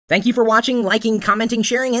Thank you for watching, liking, commenting,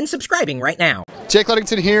 sharing, and subscribing right now. Jake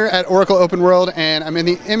Ludington here at Oracle Open World, and I'm in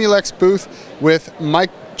the Emulex booth with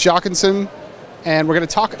Mike Jochimsen, and we're going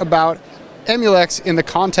to talk about Emulex in the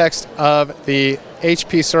context of the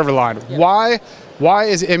HP server line. Yep. Why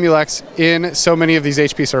is Emulex in so many of these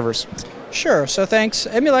HP servers? Sure, so thanks.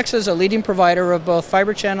 Emulex is a leading provider of both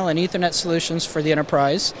Fibre Channel and Ethernet solutions for the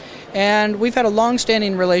enterprise. And we've had a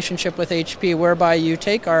long-standing relationship with HP whereby you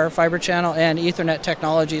take our Fibre Channel and Ethernet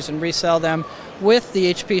technologies and resell them with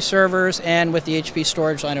the HP servers and with the HP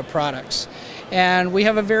storage line of products. And we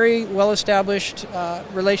have a very well-established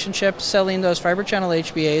relationship selling those Fibre Channel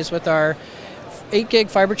HBAs. With our 8 gig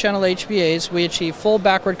Fibre Channel HBAs, we achieve full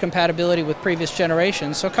backward compatibility with previous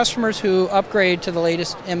generations. So customers who upgrade to the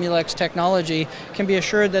latest Emulex technology can be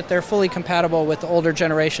assured that they're fully compatible with the older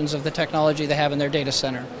generations of the technology they have in their data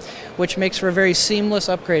center, which makes for a very seamless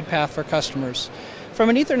upgrade path for customers. From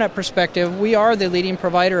an Ethernet perspective, we are the leading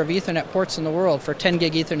provider of Ethernet ports in the world for 10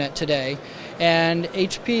 gig Ethernet today. And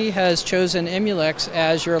HP has chosen Emulex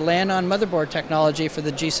as your LAN on motherboard technology for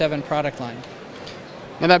the G7 product line.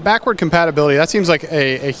 And that backward compatibility, that seems like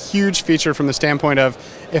a huge feature from the standpoint of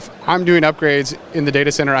if I'm doing upgrades in the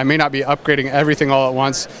data center, I may not be upgrading everything all at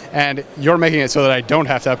once, and you're making it so that I don't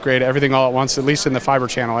have to upgrade everything all at once, at least in the Fibre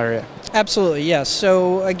Channel area. Absolutely, yes.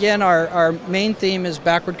 So again, our main theme is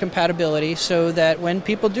backward compatibility so that when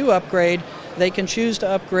people do upgrade, they can choose to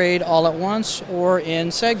upgrade all at once or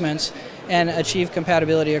in segments and achieve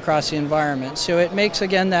compatibility across the environment. So it makes,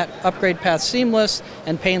 again, that upgrade path seamless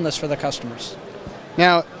and painless for the customers.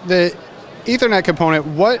 Now, the Ethernet component,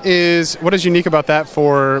 what is unique about that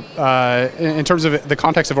for in terms of the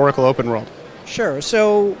context of Oracle Open World? Sure.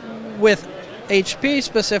 So with HP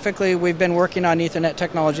specifically, we've been working on Ethernet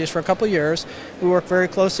technologies for a couple years. We work very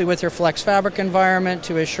closely with your Flex Fabric environment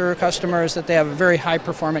to assure customers that they have a very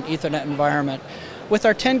high-performant Ethernet environment. With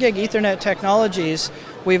our 10 gig Ethernet technologies,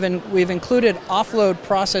 we've included offload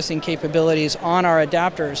processing capabilities on our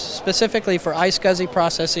adapters, specifically for iSCSI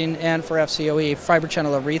processing and for FCOE, Fibre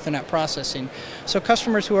Channel over Ethernet processing. So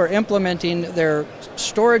customers who are implementing their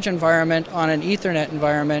storage environment on an Ethernet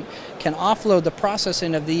environment can offload the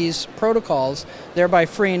processing of these protocols, thereby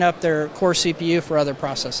freeing up their core CPU for other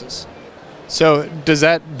processes. So does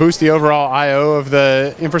that boost the overall I/O of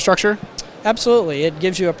the infrastructure? Absolutely. It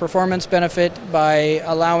gives you a performance benefit by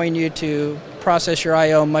allowing you to process your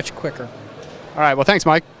I/O much quicker. All right. Well, thanks,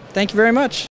 Mike. Thank you very much.